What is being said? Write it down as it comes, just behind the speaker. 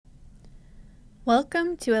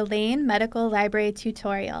Welcome to a Lane Medical Library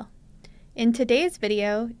tutorial. In today's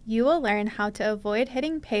video, you will learn how to avoid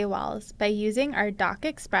hitting paywalls by using our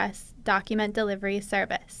DocXpress document delivery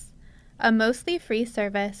service, a mostly free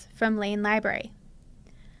service from Lane Library.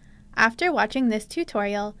 After watching this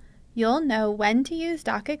tutorial, you'll know when to use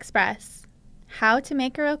DocXpress, how to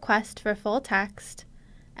make a request for full text,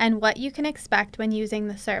 and what you can expect when using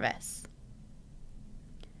the service.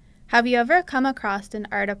 Have you ever come across an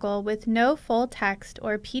article with no full text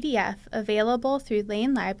or PDF available through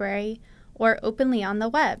Lane Library or openly on the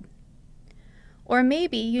web? Or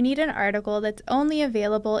maybe you need an article that's only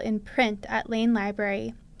available in print at Lane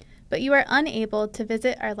Library, but you are unable to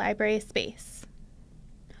visit our library space.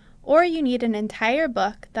 Or you need an entire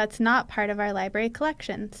book that's not part of our library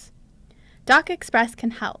collections. DocXpress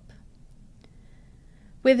can help.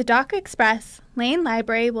 With DocXpress, Lane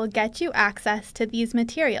Library will get you access to these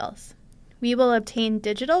materials. We will obtain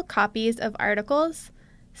digital copies of articles,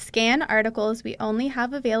 scan articles we only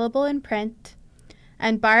have available in print,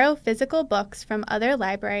 and borrow physical books from other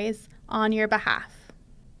libraries on your behalf.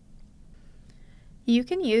 You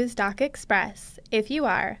can use DocXpress if you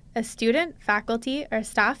are a student, faculty, or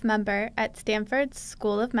staff member at Stanford's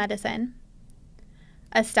School of Medicine,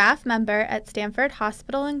 a staff member at Stanford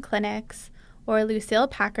Hospital and Clinics, or Lucille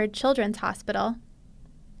Packard Children's Hospital,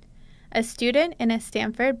 a student in a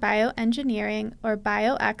Stanford Bioengineering or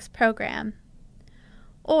BioX program,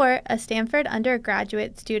 or a Stanford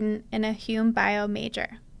undergraduate student in a Hume Bio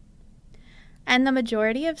major. And the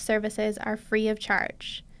majority of services are free of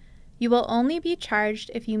charge. You will only be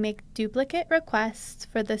charged if you make duplicate requests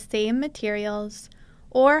for the same materials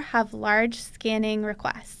or have large scanning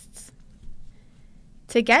requests.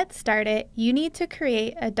 To get started, you need to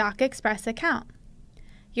create a DocXpress account.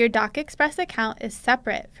 Your DocXpress account is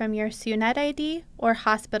separate from your SUNET ID or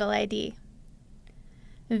hospital ID.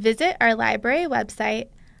 Visit our library website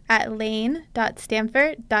at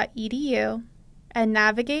lane.stanford.edu and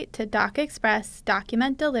navigate to DocXpress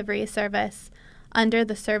Document Delivery Service under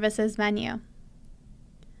the Services menu.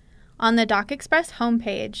 On the DocXpress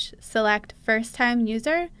homepage, select First Time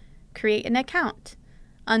User, Create an Account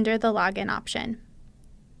under the Login option.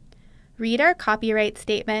 Read our copyright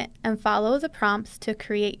statement and follow the prompts to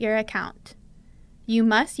create your account. You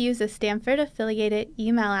must use a Stanford-affiliated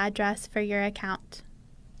email address for your account.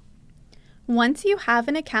 Once you have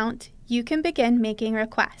an account, you can begin making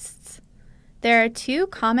requests. There are two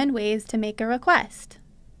common ways to make a request.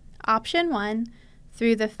 Option 1,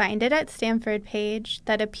 through the Find It at Stanford page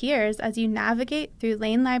that appears as you navigate through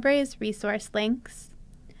Lane Library's resource links.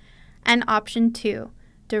 And Option 2,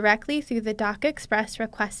 directly through the DocXpress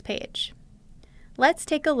request page. Let's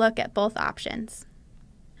take a look at both options.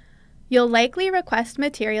 You'll likely request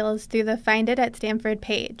materials through the Find It at Stanford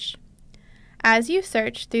page. As you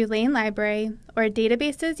search through Lane Library or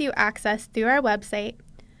databases you access through our website,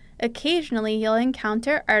 occasionally you'll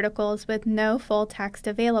encounter articles with no full text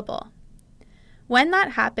available. When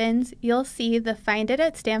that happens, you'll see the Find It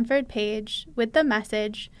at Stanford page with the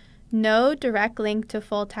message, "No direct link to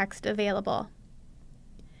full text available."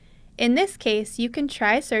 In this case, you can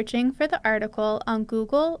try searching for the article on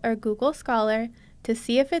Google or Google Scholar to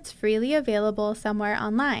see if it's freely available somewhere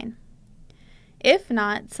online. If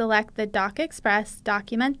not, select the DocXpress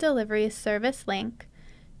Document Delivery Service link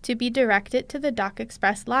to be directed to the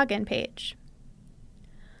DocXpress login page.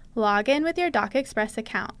 Log in with your DocXpress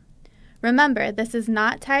account. Remember, this is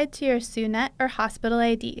not tied to your SUNET or hospital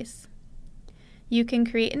IDs. You can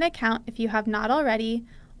create an account if you have not already,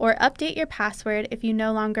 or update your password if you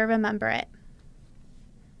no longer remember it.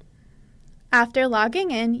 After logging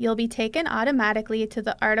in, you'll be taken automatically to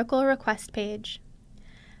the article request page.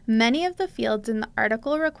 Many of the fields in the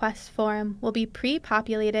article request form will be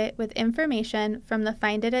pre-populated with information from the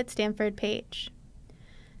Find It at Stanford page.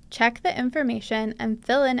 Check the information and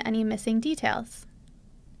fill in any missing details.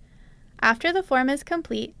 After the form is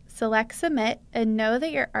complete, select Submit and know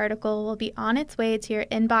that your article will be on its way to your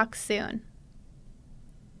inbox soon.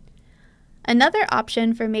 Another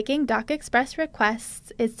option for making DocXpress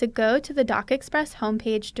requests is to go to the DocXpress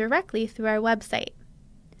homepage directly through our website.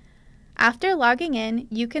 After logging in,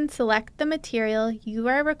 you can select the material you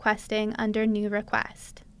are requesting under New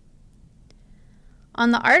Request. On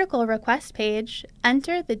the article request page,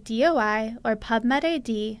 enter the DOI or PubMed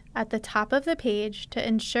ID at the top of the page to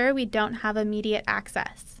ensure we don't have immediate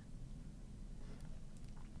access.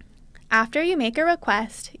 After you make a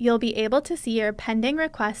request, you'll be able to see your pending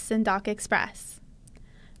requests in DocXpress.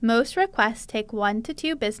 Most requests take 1 to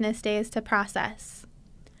 2 business days to process.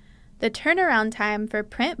 The turnaround time for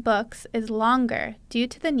print books is longer due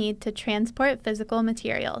to the need to transport physical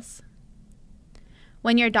materials.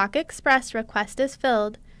 When your DocXpress request is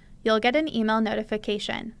filled, you'll get an email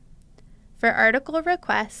notification. For article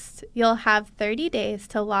requests, you'll have 30 days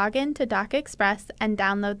to log in to DocXpress and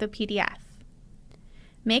download the PDF.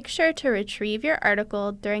 Make sure to retrieve your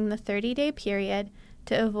article during the 30-day period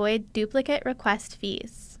to avoid duplicate request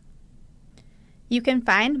fees. You can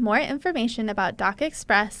find more information about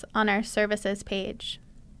DocXpress on our services page.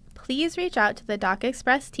 Please reach out to the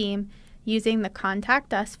DocXpress team using the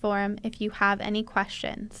Contact Us form if you have any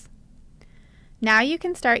questions. Now you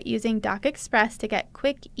can start using DocXpress to get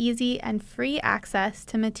quick, easy, and free access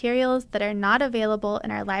to materials that are not available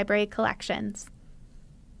in our library collections.